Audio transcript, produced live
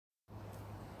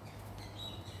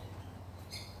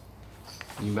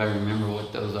Anybody remember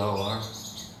what those all are?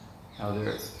 How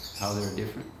they're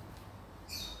different?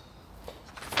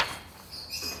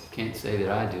 Can't say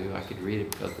that I do. I could read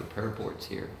it because the purport's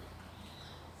here.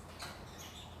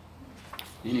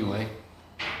 Anyway,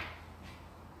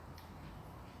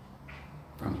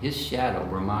 from his shadow,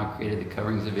 Brahma created the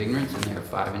coverings of ignorance, and there are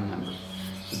 5 in number.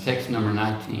 So text number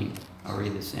 19. I'll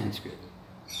read the Sanskrit,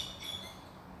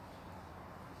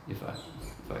 if I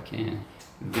can.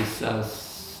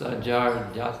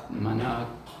 Visasarjatmana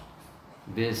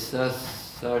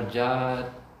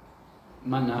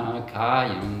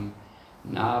kayam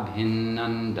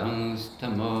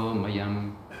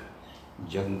nabhinandangstammomayam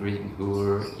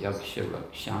Jagrighur yaksha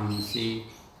rakshansi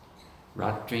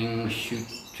ratring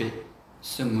shutrit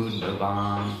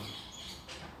samudbhavam.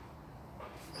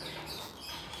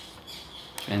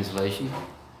 Translation.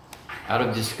 Out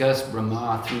of disgust,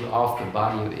 Brahma threw off the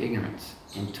body of ignorance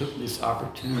and took this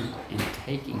opportunity,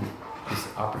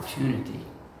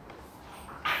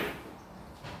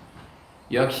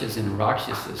 Yakshas and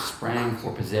Rakshasas sprang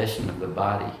for possession of the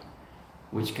body,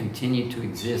 which continued to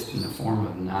exist in the form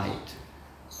of night.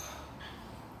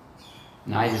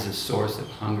 Night is a source of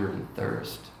hunger and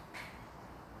thirst.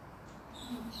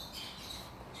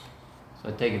 So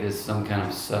I take it as some kind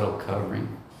of subtle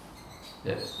covering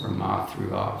that Brahma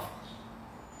threw off.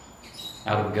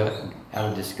 Out of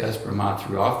disgust, Brahma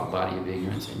threw off the body of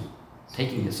ignorance, and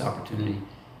taking this opportunity,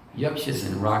 Yakshas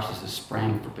and Rakshasas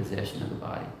sprang for possession of the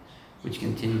body, which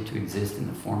continued to exist in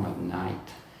the form of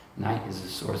night. Night is a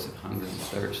source of hunger and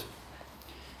thirst.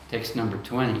 Text number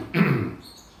 20.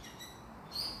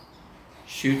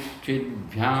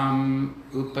 Shutridbhyam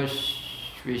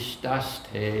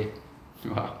upashrishtaste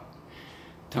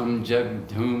tam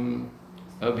jagdhum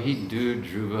abhidu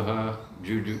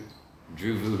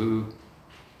dhruvuhu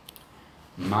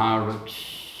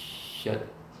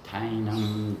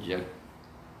Marukshattainam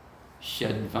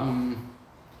Shadvam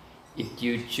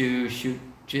Ityuchu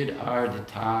Shutrid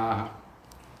Ardita.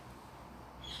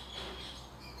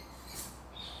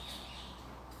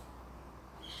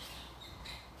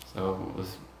 So we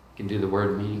can do the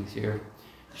word meanings here.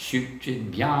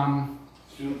 Shutridbhyam,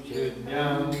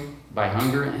 by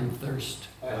hunger and thirst.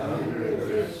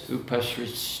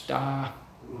 Upashrishta.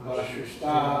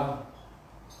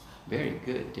 Very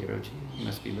good, Deroji. You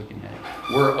must be looking at it.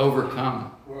 Were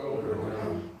overcome.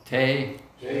 Te,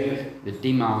 the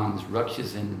demons,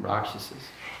 Rakshas and Rakshasas.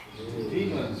 The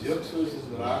demons, Yakshas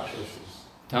and Rakshasas.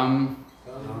 Tam,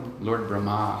 Lord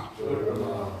Brahma.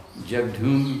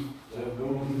 Jagdhum,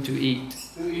 to eat.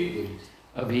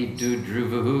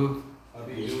 Abhidudruvuhu,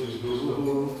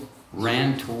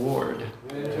 ran toward.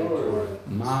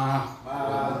 Ma,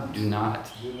 do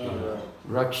not.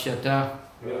 Rakshata,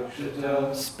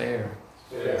 spare.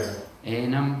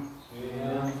 Enam,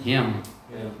 him.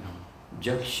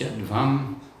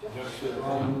 Jakshadvam,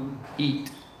 eat.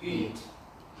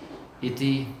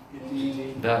 Iti,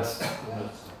 thus.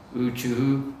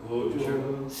 Uchu,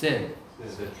 said.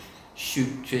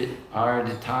 Shutrit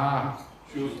ardita,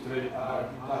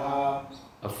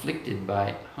 afflicted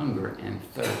by hunger and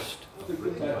thirst.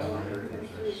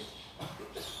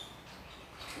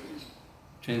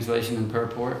 Translation and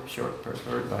purport, short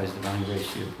purport by His Divine Grace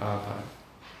Srila Prabhupada.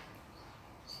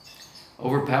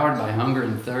 Overpowered by hunger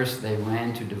and thirst, they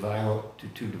ran to devour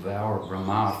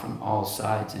Brahma from all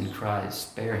sides and cried,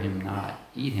 "Spare him not,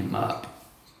 eat him up."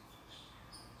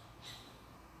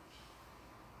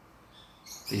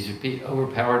 Please repeat.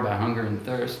 Overpowered by hunger and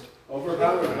thirst.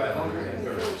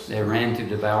 They ran to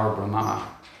devour Brahma.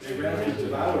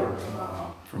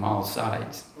 From all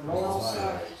sides.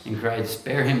 And cried,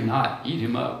 "Spare him not, eat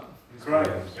him up."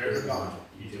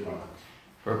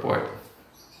 Purport.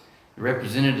 The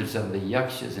representatives of the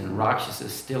Yakshas and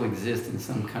Rakshasas still exist in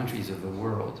some countries of the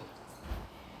world.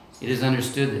 It is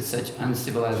understood that such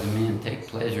uncivilized men take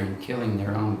pleasure in killing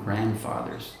their own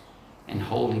grandfathers and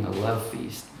holding a love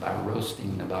feast by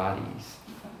roasting the bodies.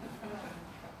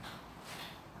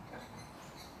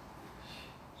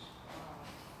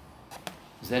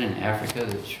 Is that in Africa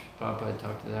that Prabhupada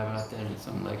talked about that in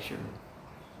some lecture?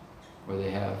 Where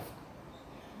they have,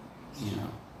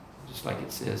 just like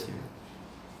it says here.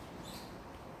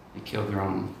 They kill their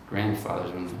own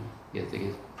grandfathers when they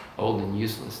get old and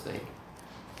useless. They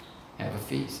have a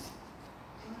feast.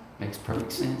 Makes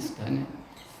perfect sense, doesn't it?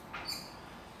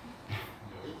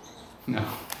 No.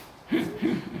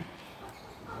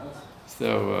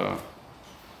 So,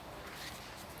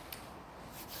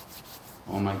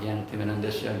 Om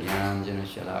Ajnanatimidandasya Jnananjana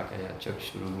Shalakaya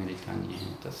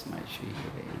Chakshurumilitanya Tasmai Shri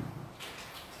Gurave Namaha.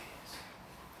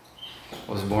 I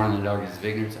was born in the darkness of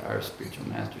ignorance. Our spiritual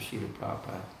master, Srila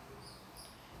Prabhupada.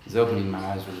 is opening my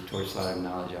eyes with a torchlight of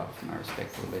knowledge, offer my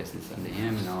respectful obeisance unto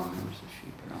him and all members of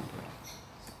Sri Parampara.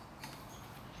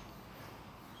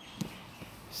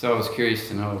 So I was curious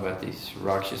to know about these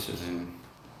Rakshasas and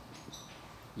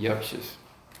Yakshas,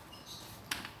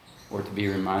 or to be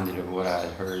reminded of what I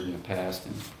had heard in the past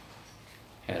and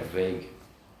had a vague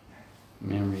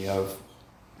memory of.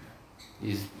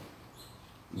 These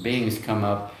beings come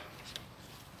up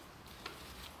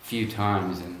a few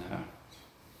times in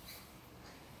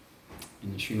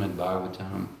the Srimad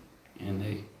Bhagavatam, and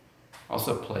they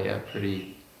also play a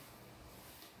pretty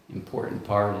important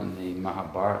part in the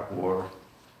Mahabharata war.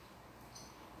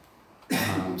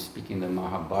 Speaking of the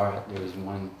Mahabharata, there was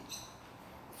one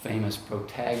famous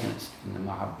protagonist in the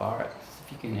Mahabharata.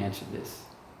 If you can answer this,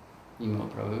 Ananta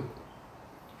Prabhu.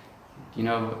 Do you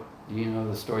know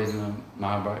the stories in the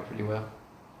Mahabharata pretty well?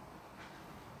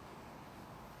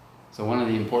 So one of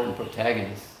the important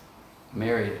protagonists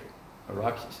married a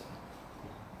Rakshasa.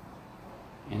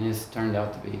 And this turned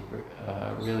out to be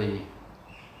really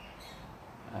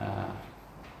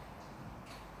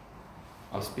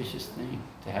auspicious thing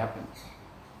to happen.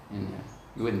 And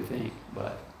you wouldn't think,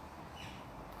 but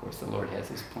of course the Lord has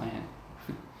his plan.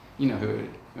 You know who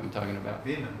I'm talking about?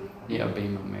 Bhima. Yeah,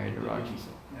 Bhima married a Rakshasa.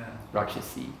 Yeah.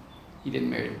 Rakshasi. He didn't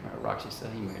marry a Rakshasa,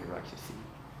 he married a Rakshasi.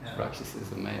 Yeah. Rakshasa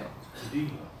is a male.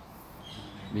 Hidimba.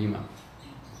 Bhima.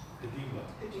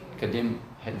 Hidimba.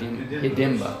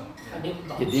 Hidimba.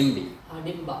 Hidimbi.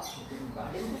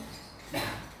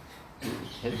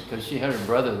 Because she had her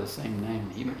brother the same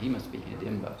name. He must be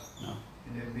Hidimba. No.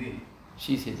 Hidimbi.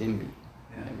 She's Hidimbi.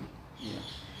 Yeah. Maybe. Yeah.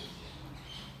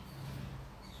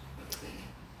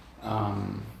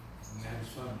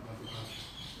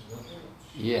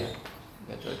 Yeah,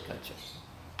 Gatotkacha.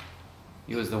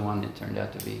 He was the one that turned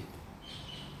out to be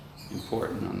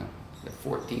important on the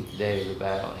 14th day of the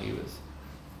battle. He was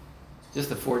just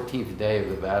the 14th day of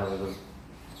the battle of the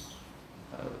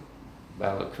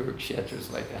Battle of Kurukshetra is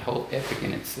like a whole epic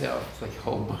in itself. It's like a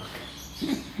whole book.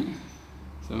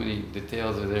 So many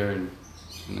details are there in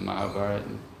the Mahabharata.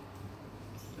 And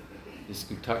this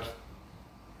Gatotkacha.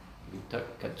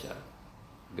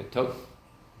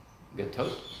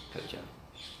 Gatotkacha.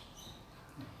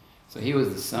 So he was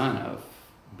the son of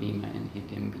Bhima and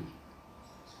Hidimbi.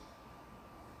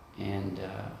 And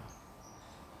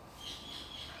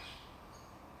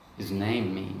his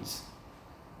name means,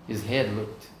 his head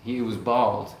looked, he was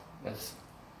bald, that's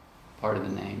part of the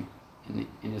name. And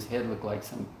his head looked like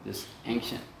this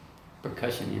ancient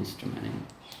percussion instrument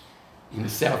in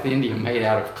South India made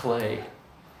out of clay.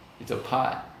 It's a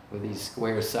pot with these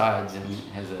square sides and it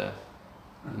has a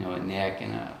neck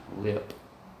and a lip.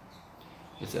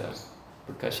 It's a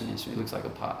percussion instrument. It looks like a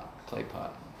pot, clay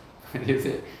pot.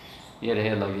 He had a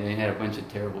head like that. He had a bunch of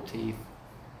terrible teeth.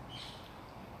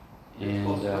 And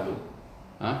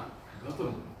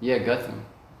yeah, Gutham.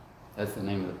 That's the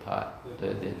name of the pot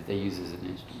that they use as an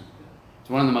instrument. It's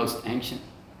one of the most ancient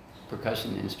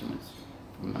percussion instruments,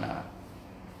 from what I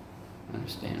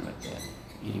understand about that.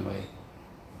 Anyway.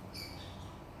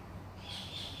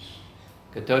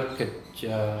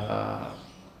 Gatotkacha.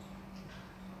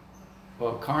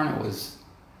 Well, Karna was.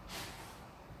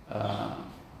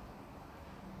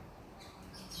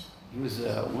 He was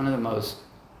one of the most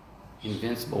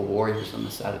invincible warriors on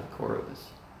the side of the Kauravas.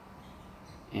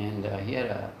 And he had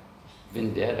a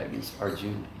vendetta against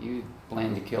Arjuna. He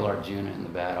planned to kill Arjuna in the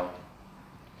battle.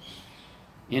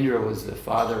 Indra was the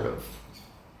father of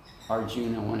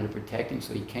Arjuna and wanted to protect him,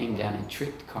 so he came down and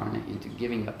tricked Karna into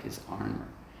giving up his armor.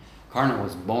 Karna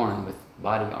was born with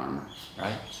body armor,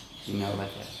 right? You know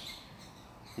about that?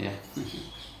 Yeah.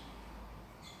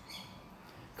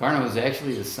 Karna was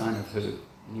actually the son of who?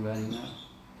 Anybody know?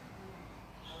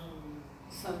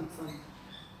 Sun.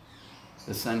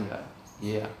 The sun god.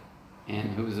 Yeah.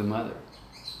 And who was the mother?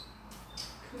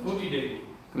 Kunti Devi.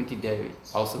 Kunti Devi,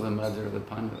 also the mother of the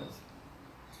Pandavas.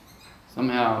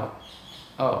 Somehow,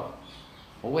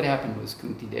 what happened was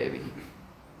Kunti Devi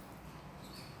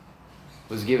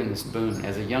was given this boon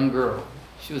as a young girl.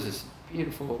 She was this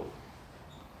beautiful,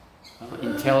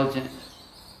 intelligent,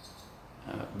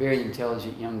 very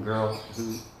intelligent young girl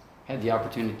who had the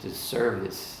opportunity to serve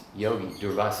this yogi,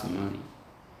 Durvasa Muni.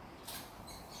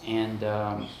 And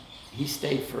he's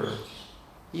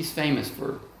famous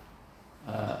for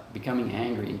becoming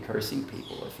angry and cursing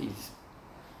people if he's,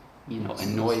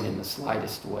 annoyed in the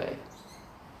slightest way.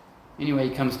 Anyway,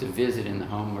 he comes to visit in the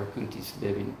home where Kunti's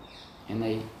living, and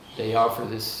they offer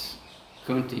this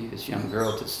Kunti, this young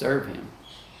girl, to serve him.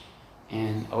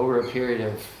 And over a period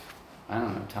of,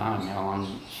 time, how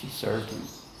long she served him.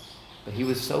 But he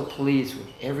was so pleased with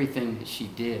everything that she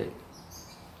did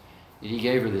he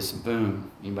gave her this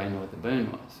boon. Anybody know what the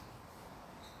boon was?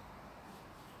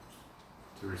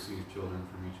 To receive children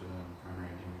from each of them primary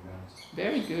demigods.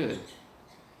 Very good.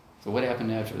 So what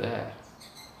happened after that?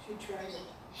 She tried it.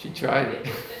 She tried it.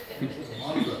 It's a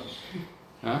mantra.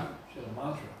 Huh? She had a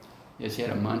mantra. Yeah, she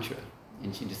had a mantra,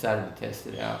 and she decided to test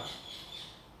it out.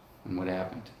 And what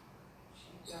happened?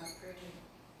 She got pregnant.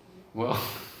 Well,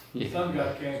 yeah. Sun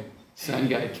god came. Sun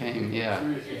God came, yeah.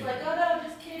 She's like, oh no,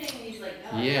 just kidding. And he's like,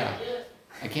 no, Yeah. I can't do it.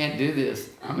 I can't do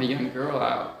this. I'm a young girl.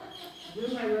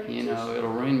 Ruin my reputation. It'll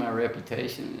ruin my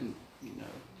reputation. And,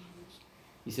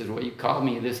 he says, well, you called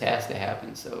me. This has to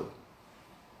happen. So,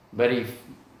 but he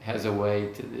has a way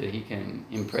that he can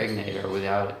impregnate her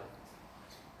without it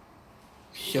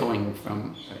showing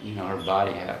from, her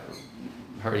body,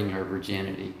 hurting her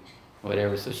virginity,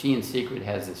 whatever. So she in secret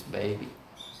has this baby,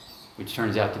 which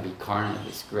turns out to be Karna,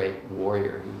 this great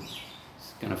warrior who's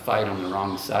going to fight on the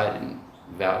wrong side and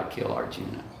vow to kill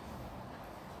Arjuna.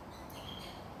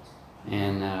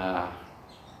 And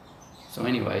so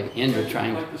anyway, Indra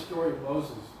trying. Like the story of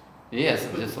Moses. Yes, He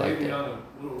put just the like baby that. on a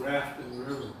little raft in the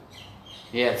river.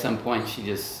 Yeah, at some point she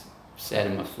just set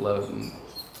him afloat, and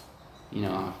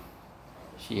I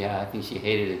think she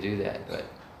hated to do that, but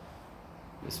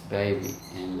this baby,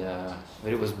 and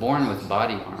but it was born with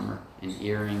body armor and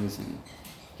earrings and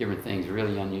different things,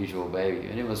 really unusual baby,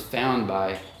 and it was found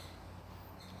by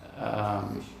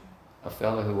a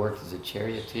fellow who worked as a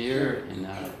charioteer in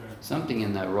something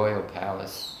in the royal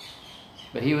palace,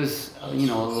 but he was a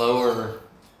lower,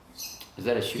 is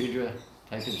that a Shudra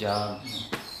type of job?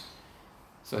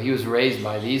 So he was raised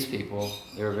by these people.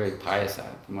 They were very pious,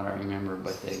 from what I remember,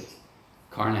 but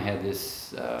Karna had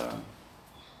this,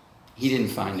 he didn't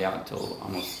find out until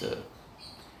almost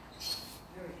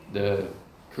the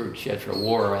Kurukshetra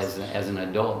war as an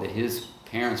adult that his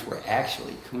parents were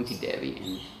actually Kunti Devi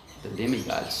and the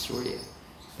demigod Surya.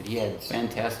 But he had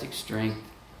fantastic strength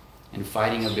and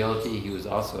fighting ability. He was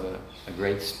also a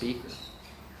great speaker,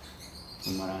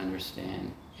 from what I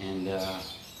understand. And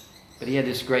but he had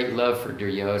this great love for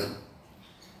Duryodhana,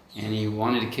 and he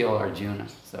wanted to kill Arjuna,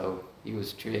 so he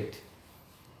was tricked.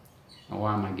 Now,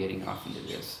 why am I getting off into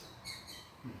this?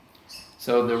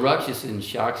 So the Rakshas and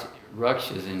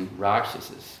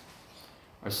Rakshasas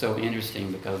are so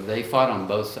interesting because they fought on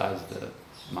both sides of the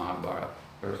Mahabharata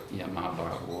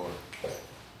war.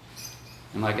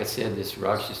 And like I said, this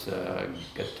Rakshasa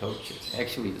Gatotkacha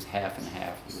actually was half and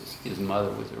half. His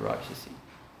mother was a Rakshasi,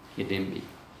 Hidimbi.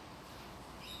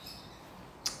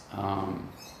 I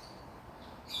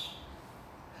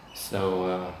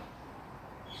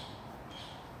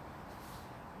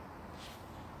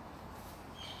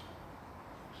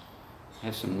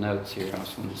have some notes here. I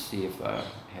just wanted to see if I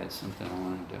had something I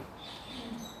wanted to.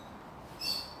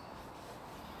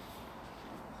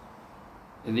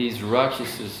 And these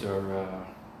Rakshasas are.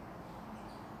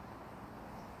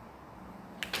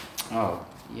 Oh,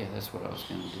 yeah, that's what I was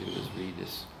going to do, is read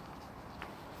this.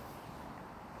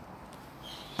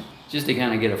 Just to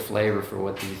kind of get a flavor for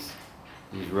what these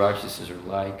Rakshasas are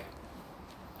like.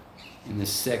 In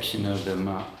this section of the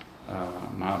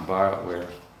Mahabharata where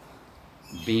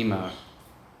Bhima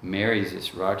marries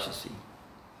this Rakshasi.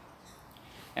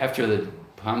 After the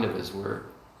Pandavas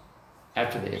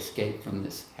after they escaped from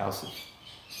this house of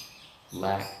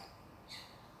lack,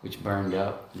 which burned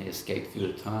up, and they escaped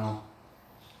through the tunnel,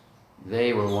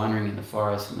 they were wandering in the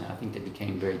forest, and I think they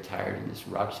became very tired, and this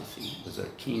Rakshasi was a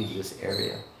king of this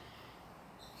area,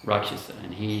 Rakshasa,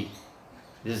 and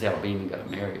this is how Bhima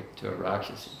got married, to a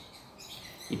Rakshasi.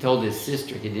 He told his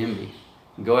sister, Hidimbi,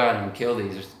 go out and kill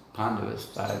these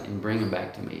Pandavas and bring them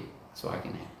back to me so I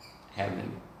can have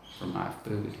them for my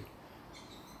food.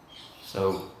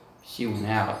 So she went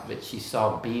out, but she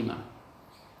saw Bhima,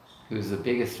 who's the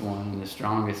biggest one and the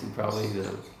strongest and probably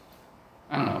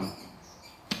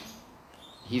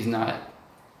he's not,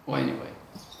 well anyway,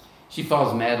 she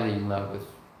falls madly in love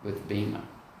with Bhima.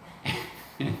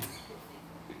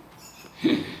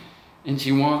 And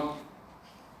she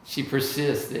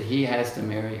persists that he has to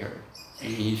marry her,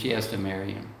 and she has to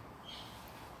marry him.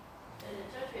 And in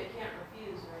Kshatriya can't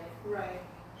refuse, right? Right.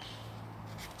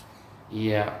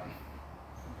 Yeah.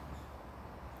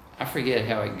 I forget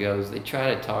how it goes. They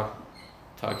try to talk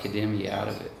Hidimbi out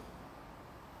of it.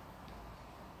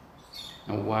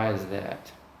 Now, why is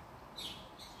that?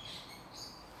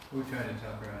 Who tried to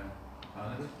talk her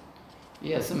out of it?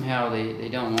 Yeah, somehow they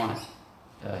don't want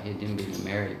Hidimbi to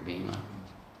marry Bhima.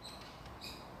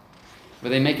 But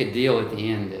they make a deal at the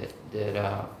end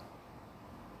that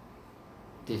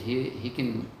he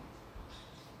can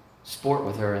sport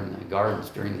with her in the gardens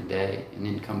during the day and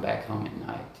then come back home at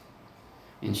night.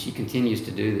 And she continues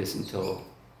to do this until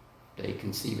they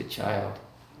conceive a child.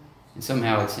 And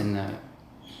somehow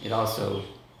it also,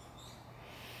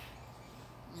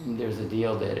 there's a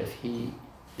deal that he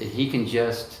can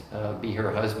just be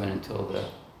her husband until the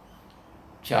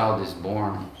child is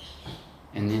born,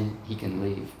 and then he can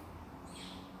leave.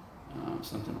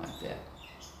 Something like that.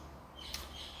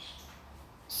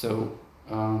 So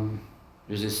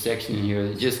there's this section in here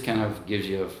that just kind of gives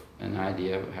you an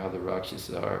idea of how the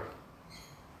Rakshasas are.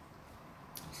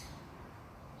 It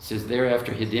says,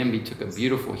 thereafter Hidimbi took a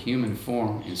beautiful human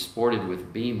form and sported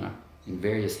with Bhima in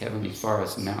various heavenly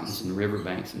forests, mountains, and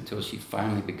riverbanks until she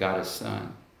finally begot a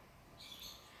son.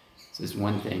 This is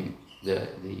one thing.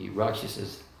 The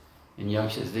Rakshasas and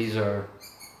Yakshas, these are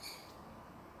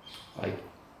like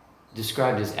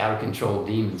described as out of control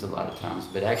demons a lot of times,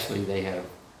 but actually they have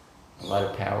a lot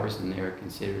of powers, and they're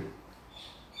considered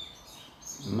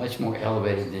much more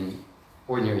elevated than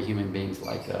ordinary human beings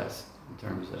like us in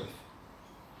terms of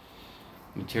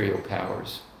material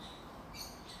powers.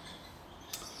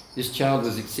 This child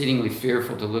was exceedingly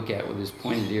fearful to look at with his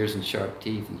pointed ears and sharp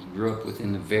teeth, and he grew up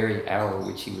within the very hour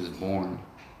which he was born.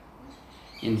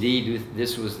 Indeed,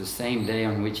 this was the same day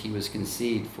on which he was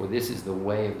conceived, for this is the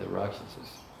way of the Rakshasas.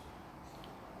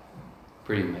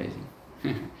 Pretty amazing.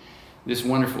 This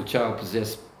wonderful child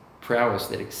possessed prowess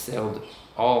that excelled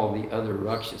all the other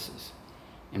Rakshasas,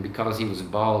 and because he was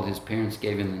bald, his parents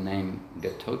gave him the name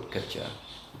Gatotkacha,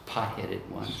 the pot-headed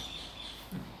one.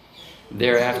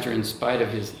 Thereafter, in spite of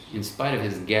his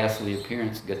ghastly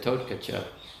appearance, Gatotkacha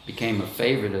became a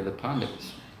favorite of the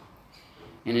Pandavas.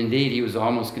 And indeed, he was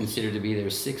almost considered to be their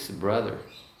sixth brother.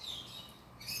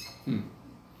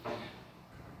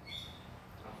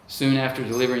 Soon after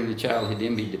delivering the child,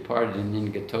 Hidimbi departed, and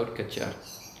then Gatotkacha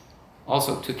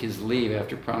also took his leave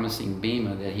after promising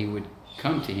Bhima that he would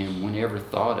come to him whenever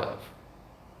thought of.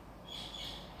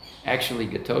 Actually,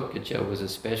 Gatotkacha was a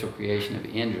special creation of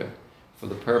Indra for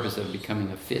the purpose of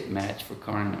becoming a fit match for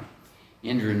Karna.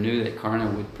 Indra knew that Karna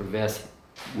would possess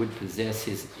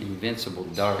his invincible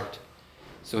dart,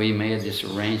 so he made this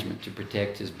arrangement to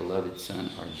protect his beloved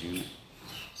son Arjuna.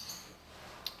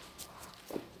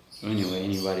 So anyway,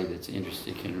 anybody that's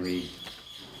interested can read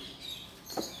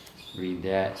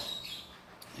that.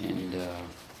 And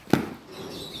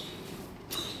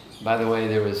by the way,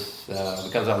 there was,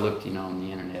 because I looked, on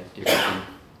the internet,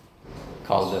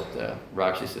 called up the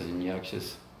Rakshasas and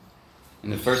Yakshas.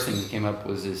 And the first thing that came up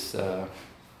was this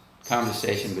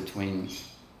conversation between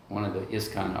one of the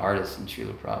ISKCON artists and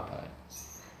Srila Prabhupada.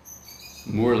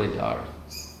 Muralidhar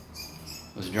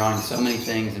was drawing so many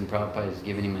things, and Prabhupada is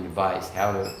giving him advice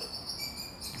how to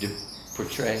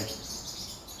portray,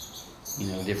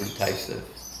 different types of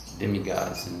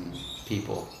demigods and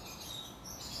people.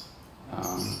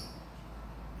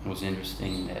 It was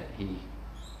interesting that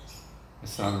I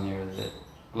saw in there that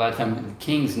a lot of times the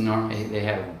kings normally they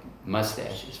have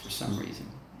mustaches for some reason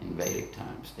in Vedic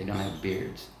times. They don't have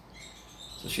beards.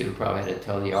 So Srila Prabhupada had to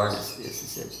tell the artist this. He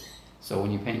said, so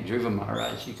when you paint Dhruva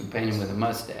Maharaj, you can paint him with a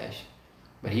mustache,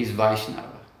 but he's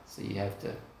Vaishnava, so you have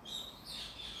to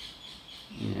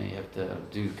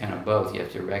do kind of both. You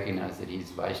have to recognize that he's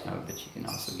Vaishnava, but you can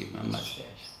also give him a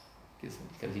mustache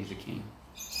because he's a king.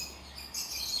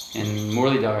 And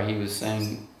Muralidhar, he was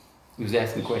asking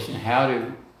the question, how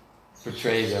to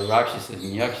portray the Rakshasas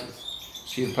and Yakshas.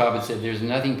 Srila Prabhupada said, there's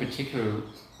nothing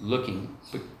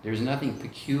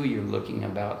peculiar looking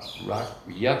about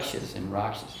Yakshas and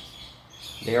Rakshasas.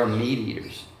 They are meat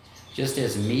eaters, just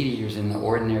as meat eaters in the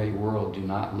ordinary world do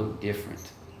not look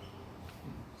different.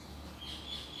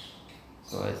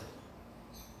 So that's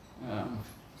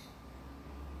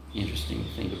interesting to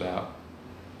think about.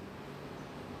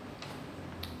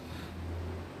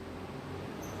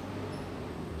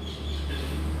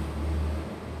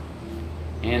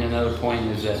 And another point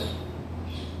is that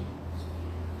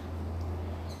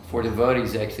for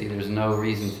devotees, actually, there's no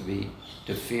reason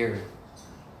to fear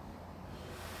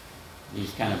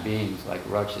these kind of beings like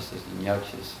Rakshasas and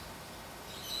Yakshas.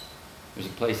 There's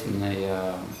a place in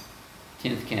the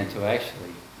 10th canto,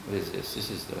 actually. What is this? This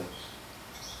is the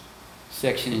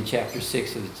section in chapter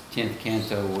 6 of the 10th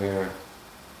canto where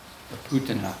a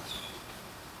Putana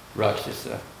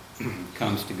Rakshasa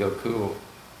comes to Gokul.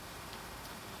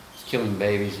 He's killing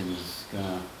babies and is going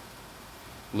to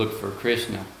look for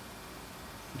Krishna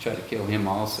and try to kill him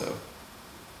also.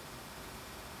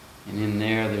 And in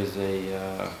there's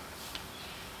a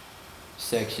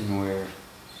section where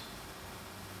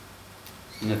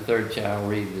in the third chapter, I'll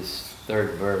read this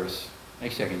third verse.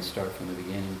 Actually, I can start from the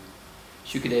beginning.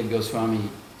 Shukadeva Goswami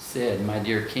said, my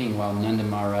dear king, while Nanda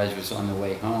Maharaj was on the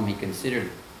way home, he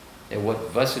considered that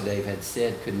what Vasudeva had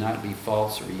said could not be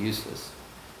false or useless.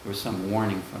 there was some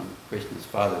warning from Krishna's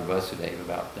father Vasudeva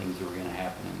about things that were going to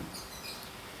happen. And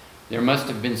there must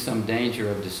have been some danger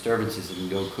of disturbances in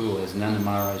Gokula. As Nanda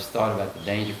Maharaj thought about the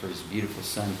danger for his beautiful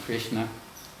son Krishna,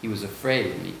 he was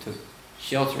afraid, and he took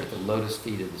shelter at the lotus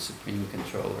feet of the Supreme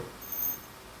Controller.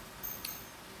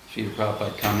 Srila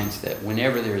Prabhupada comments that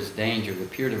whenever there is danger, the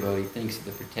pure devotee thinks of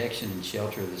the protection and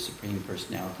shelter of the Supreme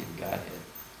Personality of Godhead.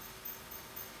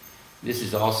 This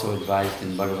is also advised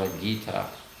in Bhagavad Gita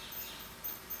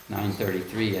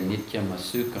 9:33, Anityam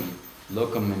asukam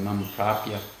lokam imam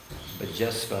prapya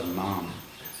bhajasva mam.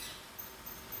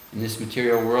 In this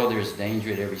material world there is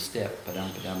danger at every step, padam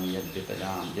padam yad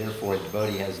vipadam. Therefore a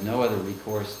devotee has no other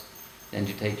recourse than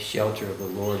to take shelter of the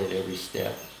Lord at every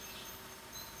step.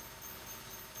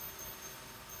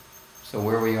 So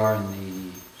where we are in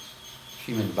the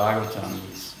Srimad Bhagavatam,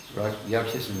 these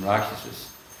Yakshas and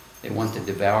Rakshasas, they want to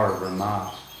devour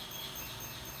Brahma.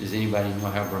 Does anybody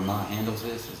know how Brahma handles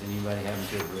this? Does anybody happen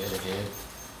to have read ahead?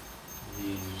 Does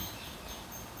he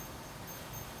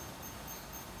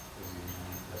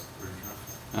manifest Purusha?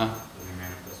 Huh? Does he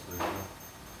manifest Purusha?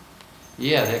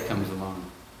 Yeah, that comes along.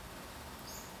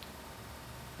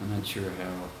 I'm not sure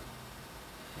how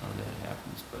that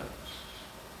happens, but...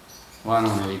 Well, I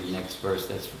don't want to read the next verse,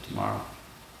 that's for tomorrow.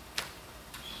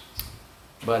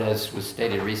 But as was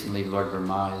stated recently, Lord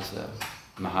Brahma is a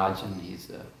Mahajan,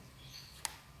 he's a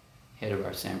head of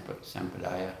our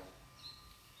Sampradaya.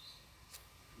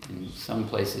 In some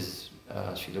places,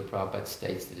 Srila Prabhupada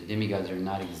states that the demigods are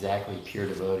not exactly pure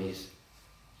devotees.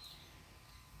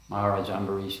 Maharaj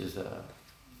Ambarish is an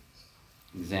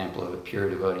example of a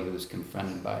pure devotee who was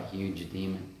confronted by a huge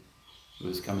demon who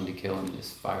was coming to kill him,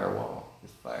 this firewall,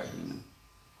 this fire demon.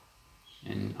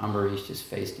 And Ambarish just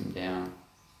faced him down.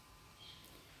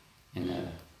 And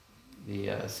the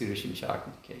Sudarshan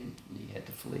Chakra came, and he had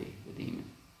to flee the demon.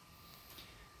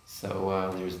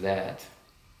 So there's that.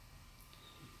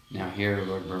 Now here,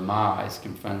 Lord Brahma is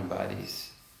confronted by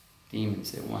these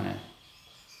demons that want to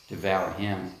devour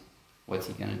him. What's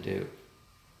he going to do?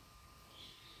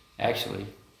 Actually,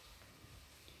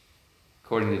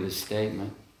 according to this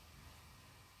statement,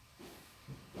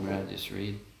 where did I just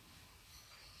read?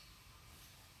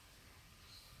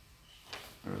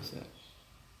 Where was that?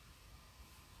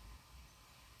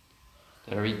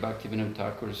 Did I read Bhaktivinoda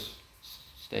Thakur's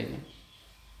statement?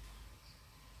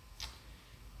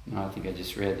 No, I think I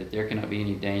just read that there cannot be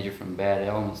any danger from bad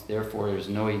elements. Therefore, there is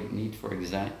no need for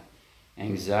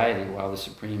anxiety while the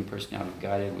Supreme Personality of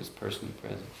Godhead was personally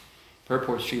present.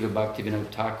 Purport Srila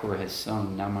Bhaktivinoda Thakur has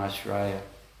sung Namashraya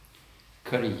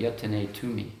Kari Yatane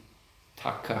Tumi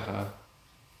Takaha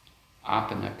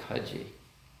Apana Kaji.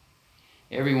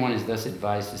 Everyone is thus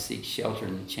advised to seek shelter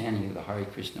in the chanting of the Hare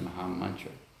Krishna Maha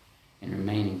Mantra and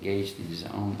remain engaged in his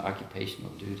own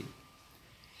occupational duty.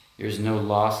 There is no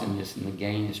loss in this, and the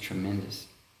gain is tremendous.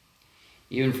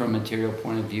 Even from a material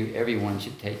point of view, everyone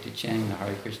should take to chanting the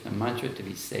Hare Krishna Mantra to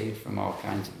be saved from all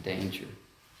kinds of danger.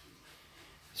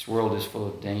 This world is full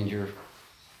of danger.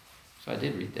 So I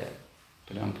did read that.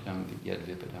 Padam padam yad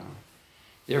vipadam.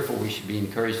 Therefore, we should be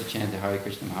encouraged to chant the Hare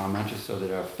Krishna Maha Mantra so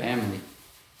that our family,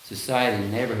 society,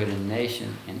 neighborhood, and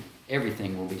nation, and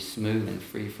everything will be smooth and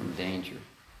free from danger.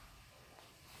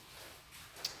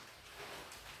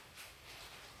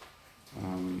 Let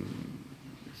me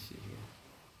see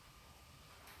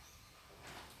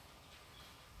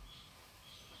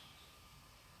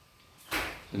here.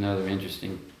 Another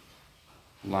interesting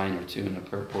line or two in the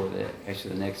purport.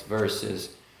 Actually, the next verse says,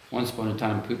 once upon a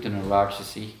time, Putana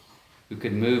Rakshasi, who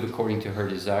could move according to her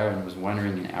desire and was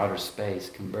wandering in outer space,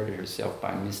 converted herself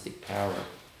by mystic power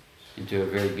into a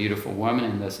very beautiful woman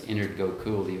and thus entered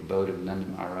Gokul, the abode of Nanda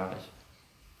Maharaj.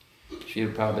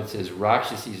 Srila Prabhupada says,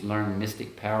 Rakshasis learn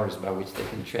mystic powers by which they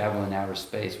can travel in outer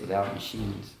space without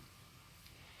machines.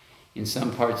 In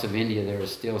some parts of India, there are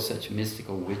still such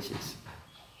mystical witches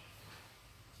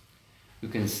who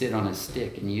can sit on a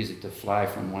stick and use it to fly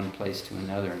from one place to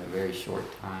another in a very short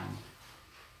time.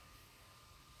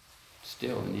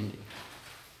 Still in India.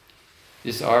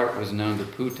 This art was known to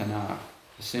Putana.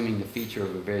 Assuming the feature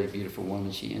of a very beautiful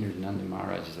woman, she entered Nanda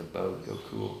Maharaj's abode,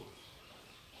 Gokul.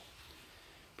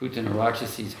 Putana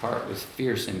Rakshasi's heart was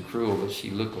fierce and cruel, but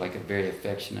she looked like a very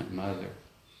affectionate mother.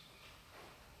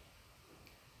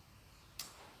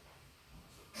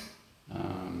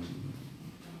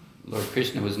 Lord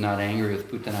Krishna was not angry with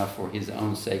Putana for his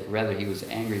own sake. Rather, he was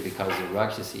angry because the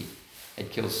Rakshasi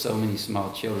had killed so many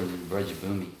small children in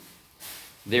Brajabhumi.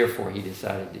 Therefore, he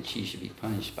decided that she should be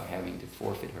punished by having to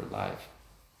forfeit her life.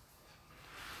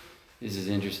 This is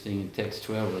interesting in text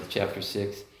 12 of chapter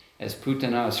 6. As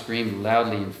Putana screamed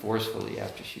loudly and forcefully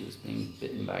after she was being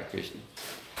bitten by Krishna,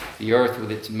 The earth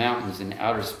with its mountains and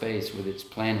outer space with its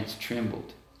planets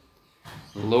trembled.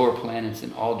 The lower planets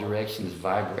in all directions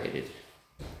vibrated.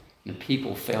 And the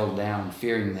people fell down,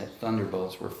 fearing that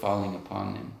thunderbolts were falling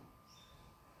upon them.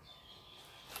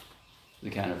 The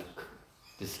kind of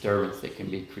disturbance that can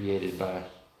be created by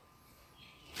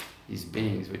these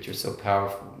beings, which are so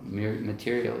powerful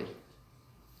materially.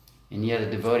 And yet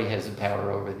a devotee has the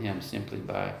power over them simply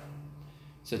by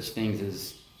such things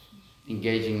as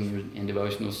engaging in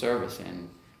devotional service and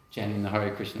chanting the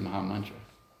Hare Krishna Maha Mantra.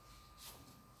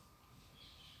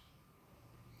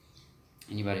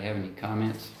 Anybody have any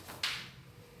comments?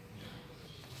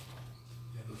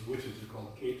 Yeah, those witches are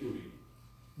called Keturi.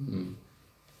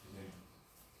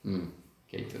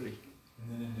 Keturi. And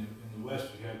then in the West,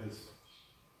 you have this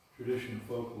tradition of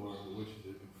folklore where witches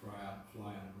that can fly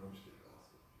on a broomstick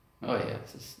also. Oh yeah,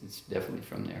 it's definitely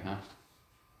from there, huh?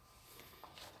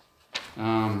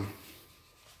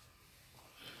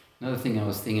 Another thing I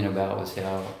was thinking about was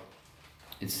how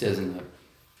it says in the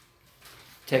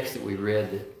text that we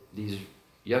read that these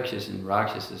yakshas and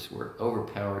rakshasas were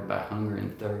overpowered by hunger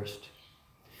and thirst.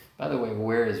 By the way,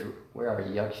 where are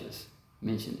yakshas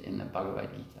mentioned in the Bhagavad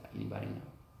Gita? Anybody know?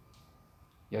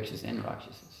 Yakshas and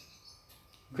rakshasas.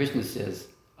 Krishna says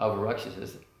of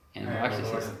rakshasas and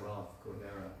rakshasas.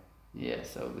 Yeah,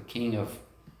 so the king of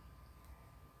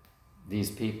these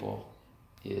people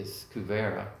is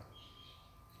Kuvera,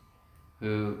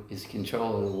 who is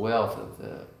control of the wealth of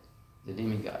the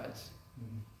demigods.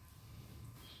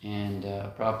 And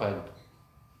Prabhupada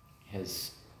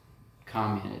has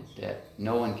commented that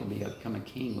no one can become a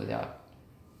king without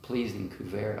pleasing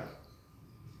Kuvera.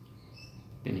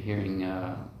 Been hearing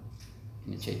in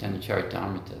the Chaitanya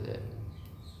Charitamrita that,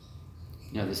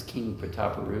 this king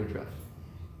Prataparudra,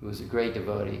 who was a great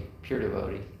devotee, pure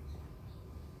devotee,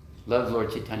 loved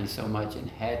Lord Chaitanya so much and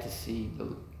had to see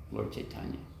the Lord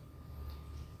Chaitanya.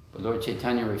 But Lord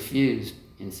Chaitanya refused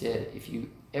and said, if you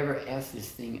ever ask this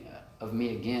thing of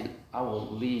me again, I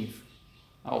will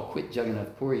quit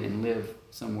Jagannath Puri and live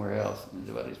somewhere else. And the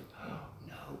devotees were, oh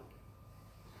no,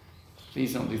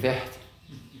 please don't do that.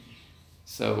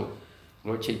 So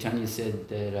Lord Chaitanya said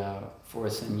that for a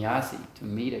sannyasi to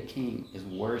meet a king is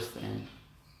worse than,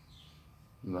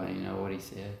 anybody know what he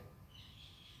said?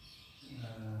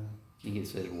 I think it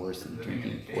said worse than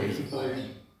drinking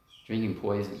poison. Drinking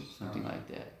poison, something like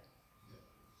that.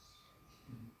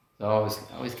 So I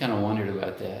always kind of wondered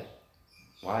about that.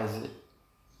 Why is it,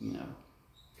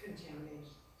 Contaminated.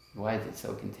 why is it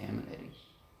so contaminating?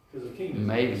 Because the king is,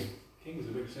 Maybe. King is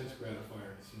a big sense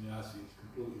gratifier, and sannyasi is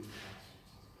completely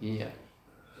the Yeah.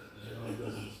 It only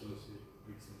doesn't associate with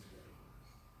big sense gratifier.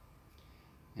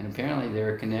 And apparently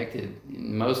they're connected.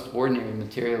 Most ordinary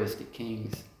materialistic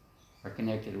kings are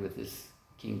connected with this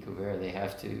King Kuvera. They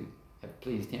have to have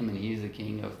pleased him, and he's the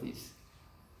king of these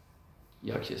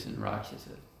yakshas and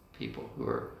rakshasa people who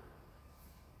are,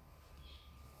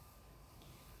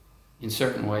 in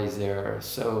certain ways, they are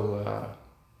so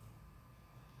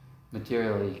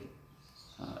materially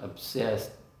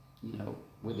obsessed,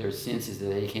 with their senses that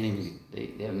they can't even,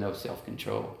 they have no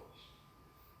self-control.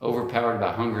 Overpowered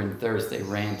by hunger and thirst, they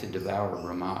ran to devour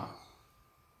Brahma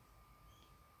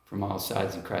from all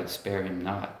sides and cried, spare him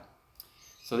not.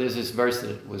 So there's this verse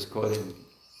that was quoted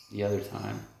the other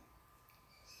time.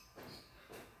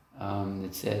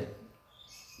 That said,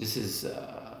 this is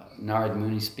Narad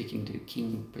Muni speaking to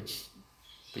King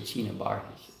Prachina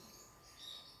Barhish.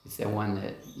 It's that one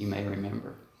that you may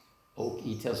remember.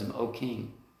 He tells him, O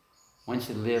king, one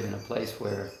should live in a place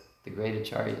where the great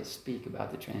acharyas speak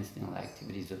about the transcendental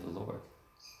activities of the Lord.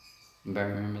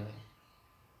 Anybody remember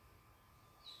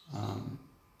that?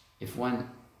 If one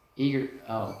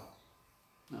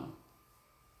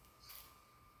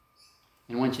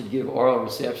and one should give oral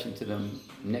reception to the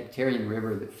nectarian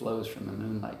river that flows from the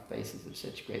moonlight faces of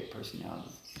such great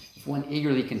personalities. If one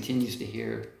eagerly continues to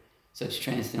hear such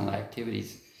transcendental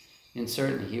activities, then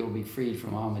certainly he will be freed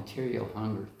from all material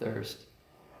hunger, thirst,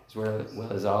 as well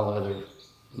as all other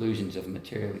illusions of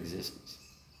material existence.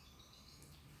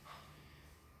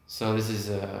 So this is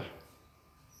a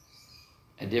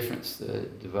difference. The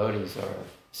devotees are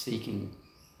seeking.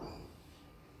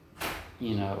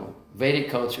 Vedic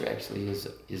culture actually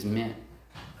is meant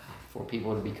for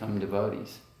people to become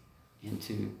devotees and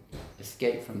to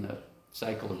escape from the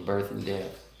cycle of birth and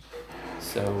death.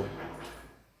 So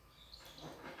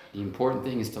the important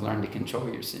thing is to learn to control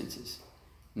your senses,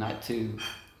 not to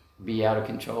be out of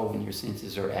control when your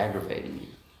senses are aggravating you.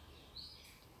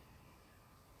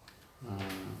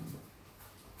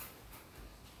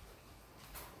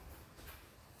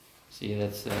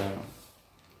 That's.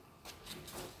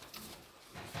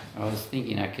 I was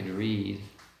thinking I could read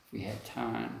if we had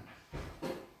time.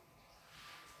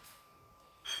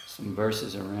 Some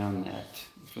verses around that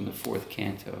from the 4th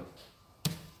canto.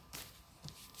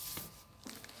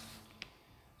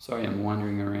 Sorry, I'm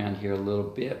wandering around here a little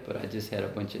bit, but I just had a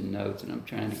bunch of notes and I'm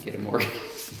trying to get them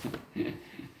organized.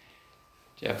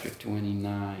 Chapter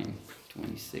 29,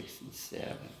 26, and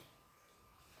 7.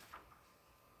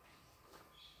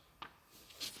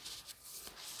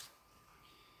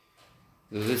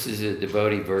 So this is a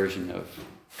devotee version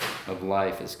of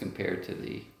life as compared to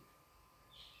the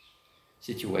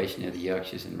situation of the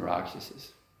yakshas and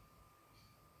rakshasas,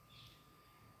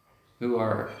 who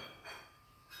are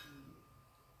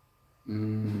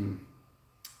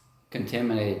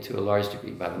contaminated to a large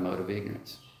degree by the mode of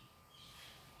ignorance.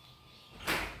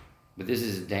 But this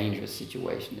is a dangerous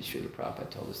situation, as Srila Prabhupada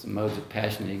told us. The modes of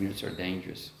passion and ignorance are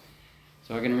dangerous.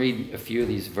 So I'm going to read a few of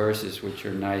these verses which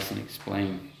are nice and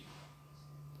explain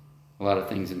a lot of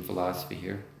things in philosophy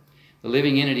here. The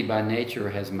living entity by nature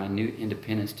has minute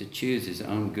independence to choose his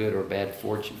own good or bad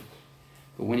fortune.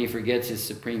 But when he forgets his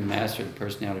supreme master, the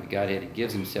personality of Godhead, he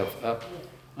gives himself up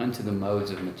unto the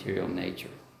modes of material nature.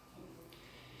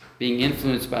 Being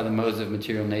influenced by the modes of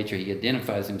material nature, he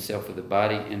identifies himself with the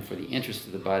body, and for the interest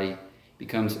of the body,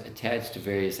 becomes attached to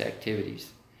various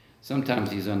activities. Sometimes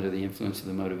he is under the influence of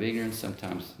the mode of ignorance,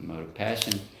 sometimes the mode of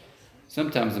passion,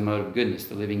 sometimes the mode of goodness.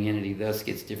 The living entity thus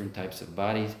gets different types of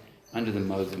bodies under the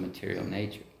modes of material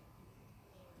nature.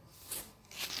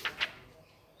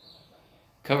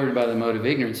 Covered by the mode of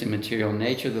ignorance in material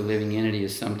nature, the living entity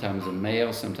is sometimes a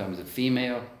male, sometimes a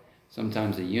female,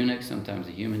 sometimes a eunuch, sometimes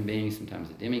a human being, sometimes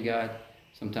a demigod,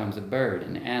 sometimes a bird,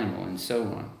 an animal, and so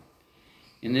on.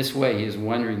 In this way, he is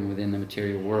wandering within the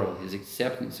material world. His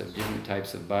acceptance of different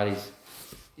types of bodies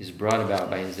is brought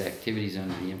about by his activities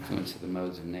under the influence of the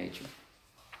modes of nature.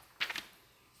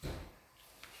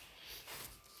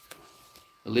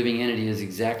 A living entity is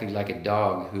exactly like a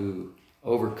dog who,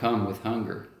 overcome with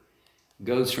hunger,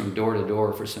 goes from door to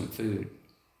door for some food.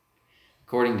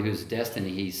 According to his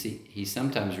destiny, he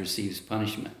sometimes receives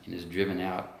punishment and is driven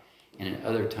out, and at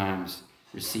other times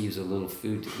receives a little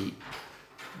food to eat.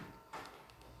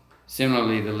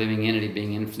 Similarly, the living entity,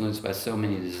 being influenced by so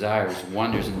many desires,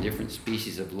 wanders in different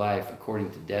species of life according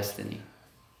to destiny.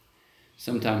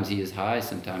 Sometimes he is high,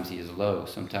 sometimes he is low.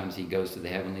 Sometimes he goes to the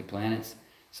heavenly planets,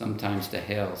 sometimes to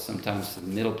hell, sometimes to the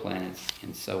middle planets,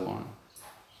 and so on.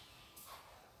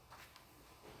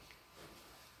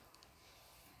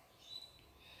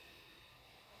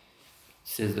 It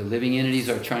says the living entities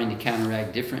are trying to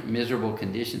counteract different miserable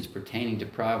conditions pertaining to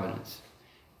providence,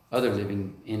 other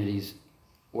living entities,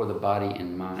 or the body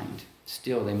and mind.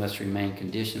 Still, they must remain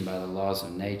conditioned by the laws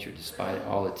of nature despite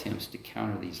all attempts to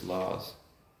counter these laws.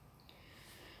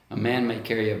 A man may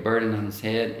carry a burden on his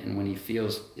head, and when he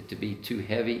feels it to be too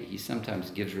heavy, he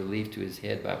sometimes gives relief to his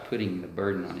head by putting the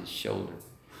burden on his shoulder.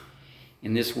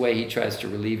 In this way, he tries to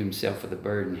relieve himself of the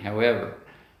burden. However,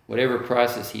 whatever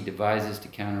process he devises to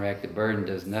counteract the burden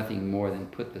does nothing more than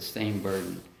put the same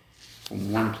burden from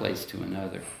one place to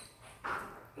another.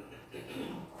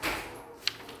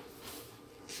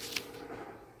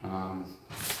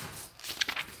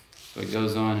 So it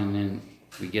goes on, and then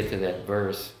we get to that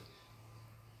verse.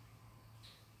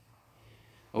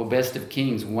 O best of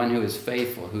kings, one who is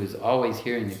faithful, who is always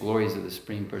hearing the glories of the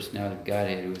Supreme Personality of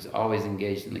Godhead, who is always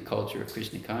engaged in the culture of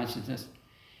Krishna consciousness,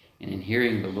 and in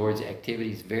hearing the Lord's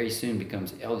activities, very soon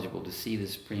becomes eligible to see the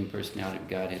Supreme Personality of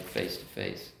Godhead face to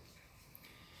face.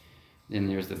 Then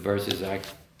there's the verses I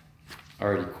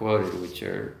already quoted, which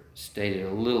are stated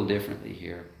a little differently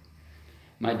here.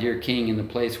 My dear king, in the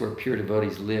place where pure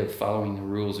devotees live, following the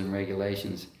rules and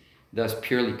regulations, thus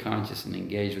purely conscious and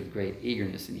engaged with great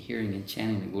eagerness in hearing and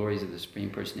chanting the glories of the Supreme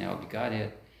Personality of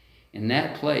Godhead, in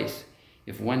that place,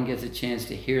 if one gets a chance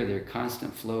to hear their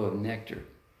constant flow of nectar,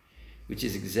 which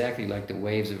is exactly like the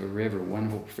waves of a river,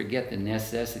 one will forget the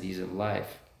necessities of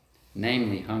life,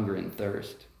 namely hunger and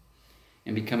thirst,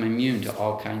 and become immune to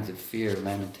all kinds of fear,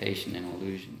 lamentation, and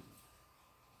illusion.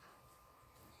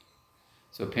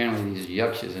 So apparently these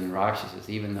yakshas and rakshasas,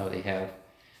 even though they have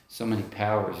so many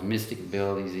powers, mystic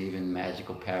abilities, even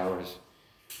magical powers,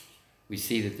 we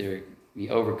see that they're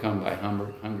overcome by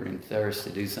hunger and thirst to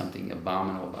do something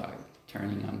abominable by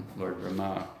turning on Lord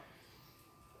Brahma.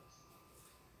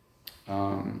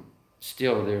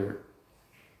 Still,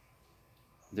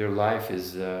 their life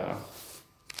is, how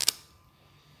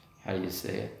do you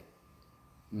say it,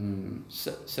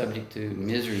 subject to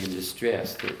misery and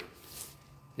distress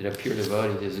that a pure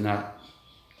devotee does not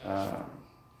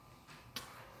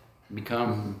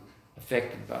become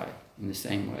affected by in the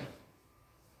same way.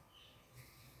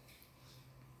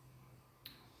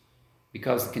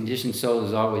 Because the conditioned soul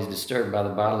is always disturbed by the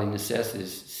bodily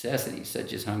necessities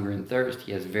such as hunger and thirst,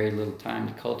 he has very little time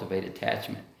to cultivate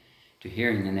attachment to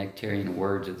hearing the nectarian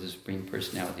words of the Supreme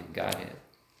Personality of Godhead.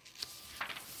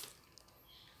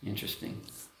 Interesting.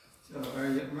 So are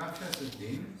Rakshasas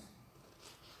demons?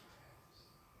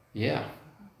 Yeah,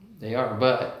 they are,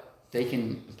 but they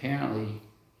can apparently,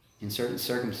 in certain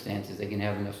circumstances, they can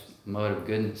have enough mode of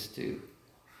goodness to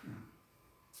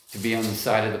be on the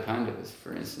side of the Pandavas,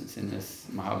 for instance, in this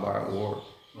Mahabharata war.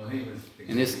 Well, he was.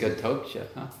 In this Gatoksha,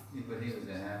 huh? But he was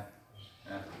a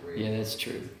half breed. Yeah, that's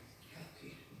true.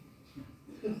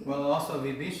 Well, also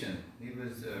Vibhishan, he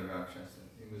was a Rakshasa.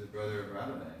 He was a brother of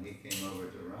Ravana, and he came over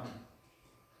to Rama.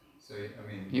 So,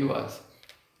 I mean... He was.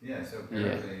 Yeah, so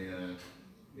apparently,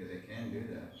 yeah, they can do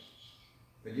that.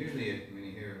 But usually, when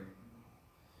you hear,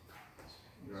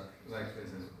 like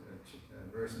there's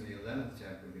a verse in the 11th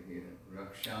chapter of the Gita,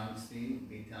 Rakshansi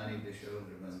Vitani Disho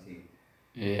Dravanti.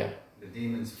 Yeah. The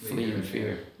demons Flee in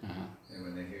fear. Uh-huh. And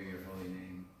when they hear your holy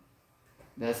name.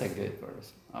 That's a good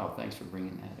verse. Oh, thanks for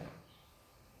bringing that up.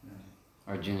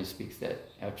 Yeah. Arjuna speaks that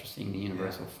after seeing the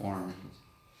universal form.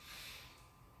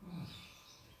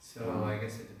 So I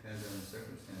guess it depends on the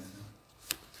circumstance,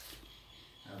 huh?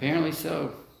 Apparently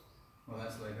so. Well,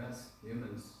 that's like us.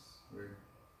 Humans, we're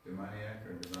demoniac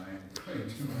or divine according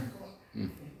to our...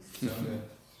 So good.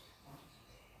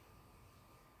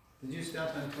 Did you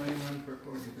stop on 21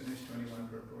 purport? You finished 21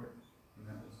 port? And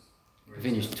that was... where I you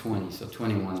finished stopped? 20, so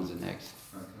 21 is the next.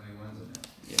 Oh, 21's the next.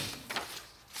 Yeah.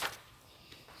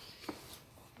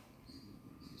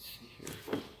 Let's see here.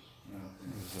 Okay.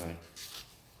 Where was I?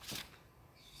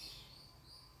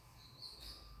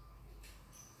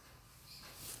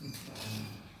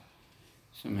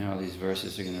 Somehow these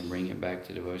verses are going to bring it back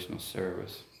to devotional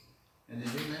service. And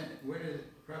did you where did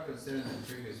Prabhupada said in the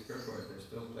previous purport, there's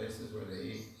still places where they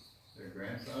eat their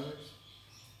grandfathers?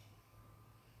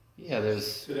 Yeah,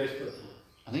 there's. Today's purport.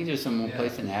 I think there's some Yeah.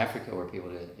 place in Africa where people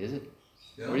do it. Is it?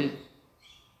 Still? What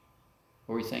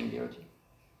were you saying, Dioji?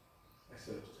 I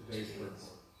said today's purport.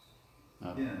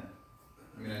 Oh. Yeah.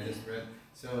 I mean, I just read.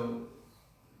 So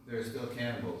there's still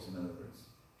cannibals, in other words,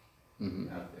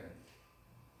 Mm-hmm. out there.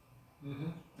 Mm-hmm.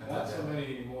 I Not thought so that-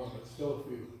 many anymore, but still a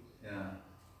few. Yeah.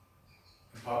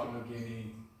 In Papua New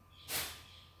Guinea.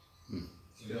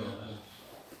 Still.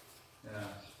 Yeah.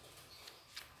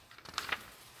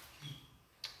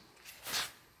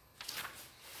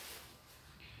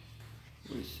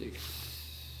 46.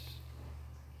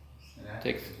 And Africa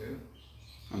Takes- too.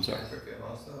 I'm sorry. Africa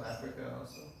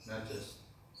also. Not just.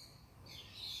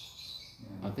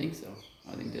 I Yeah. think so.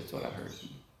 I think that's what I heard.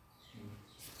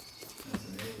 That's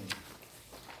amazing.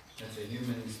 That's a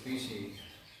human species,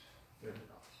 but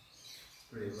it's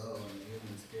pretty low on the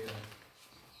human scale.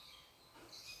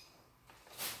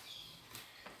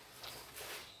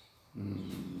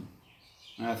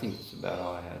 I think that's about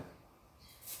all I had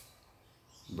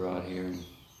brought here. And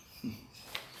I'm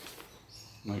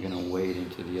not going to wade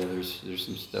into the others. There's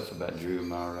some stuff about Dhruva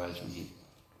Maharaj when he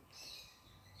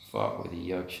fought with the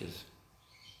Yakshas.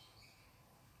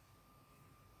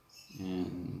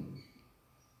 And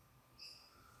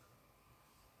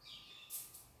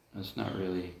it's not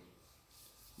really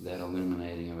that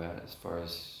illuminating about it as far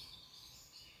as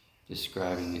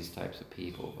describing these types of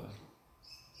people, but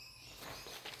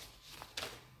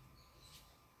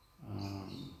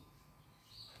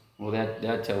well,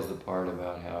 that tells the part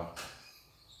about how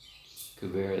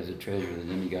Kubera is a treasurer of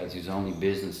the demigods whose only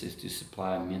business is to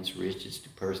supply immense riches to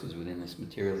persons within this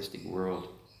materialistic world.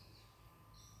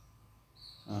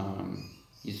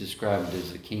 He's described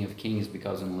as the king of kings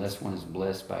because unless one is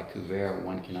blessed by Kubera,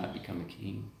 one cannot become a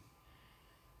king.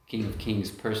 King of kings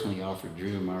personally offered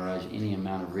Dhruva Maharaj any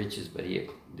amount of riches, but he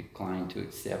declined to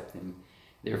accept them.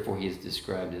 Therefore, he is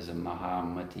described as a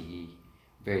Mahamati,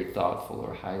 very thoughtful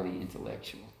or highly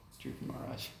intellectual. Dhruva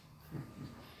Maharaj.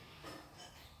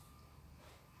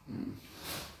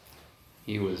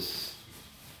 He was,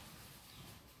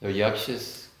 the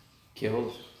Yakshas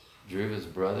killed Dhruva's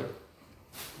brother,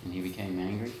 and he became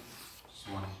angry.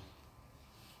 Swan.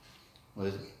 What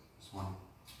is it? Swan.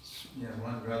 Yeah,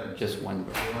 one brother. Just one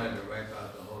brother. He wanted to wipe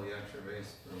out the whole Yaksha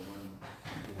race for one.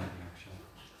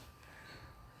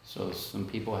 So some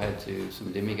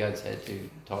demigods had to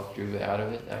talk Dhruva out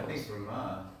of it. I think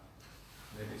Brahma,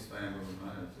 maybe Swayambhu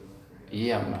Brahma too. I forget.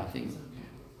 Yeah, I think,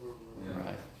 Yeah.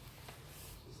 right.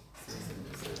 Cease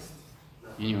and desist.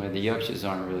 Anyway, the Yakshas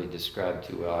aren't really described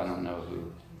too well. I don't know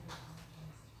who.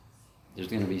 There's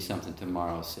going to be something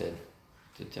tomorrow said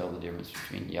to tell the difference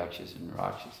between Yakshas and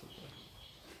Rakshasas.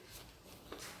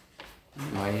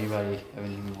 Anyway, anybody have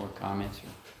any more comments?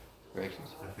 corrections?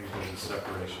 I think there's a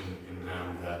separation in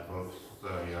them that both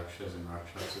the yakshas and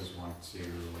rakshasas want to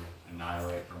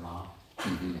annihilate Brahma,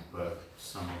 Mm-hmm. but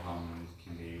some of them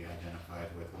can be identified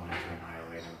with wanting to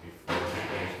annihilate him before the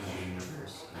creation of the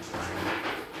universe and time.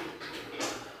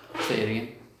 Say it again.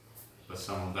 But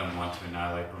some of them want to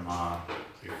annihilate Brahma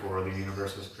before the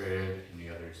universe was created, and the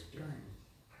others during.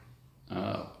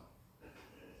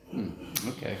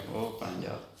 Okay, well, we'll find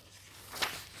out. I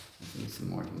need some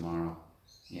more tomorrow.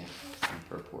 Yeah, some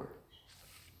purport.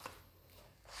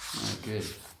 Good.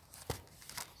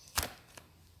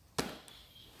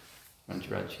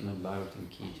 Pancharat Srimad Bhagavatam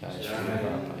Ki Jai, Srimad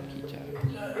Prabhupada Ki Jai.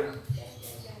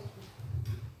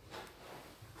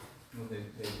 Well, they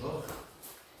both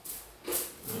were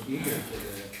eager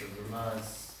for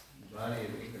Brahma's body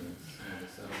of ignorance, the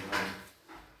subtle body.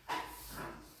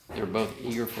 They're both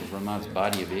eager for Brahma's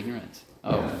body of ignorance.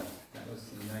 Oh, Yeah, that was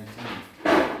in 19.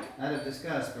 Out of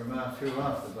disgust, Brahma threw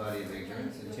off the body of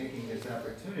ignorance, and taking this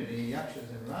opportunity, yakshas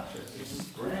and rakshasas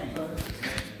sprang.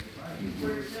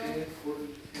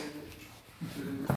 mhm.